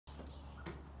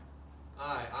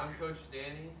Hi, I'm Coach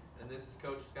Danny, and this is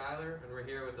Coach Skyler, and we're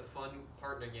here with a fun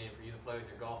partner game for you to play with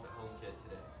your Golf at Home kit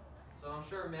today. So I'm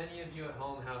sure many of you at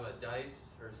home have a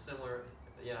dice or similar,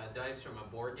 a dice from a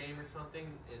board game or something,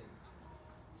 and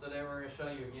so today we're going to show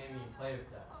you a game and you play with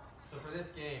that. So for this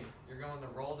game, you're going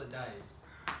to roll the dice,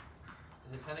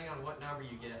 and depending on what number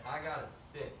you get, I got a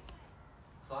 6.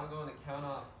 So I'm going to count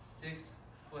off 6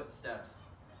 footsteps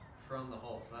from the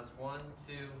hole. So that's 1,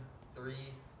 2, 3,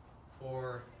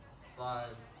 4, 5,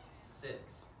 6.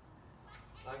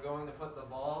 I'm going to put the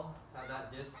ball at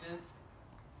that distance,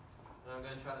 and I'm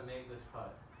going to try to make this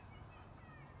putt.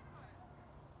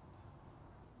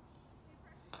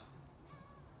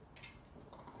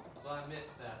 So I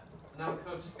missed that. So now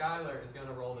Coach Skyler is going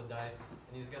to roll the dice,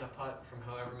 and he's going to putt from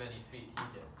however many feet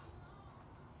he gets.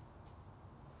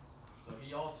 So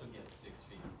he also gets 6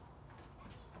 feet.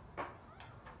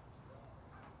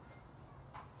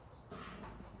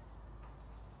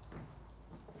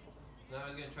 So now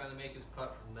he's going to try to make his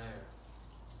putt from there.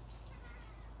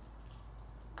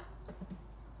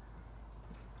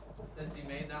 Since he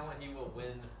made that one, he will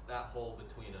win that hole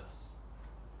between us.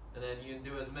 And then you can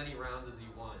do as many rounds as you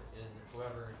want, and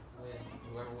whoever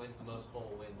wins the most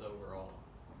hole wins overall.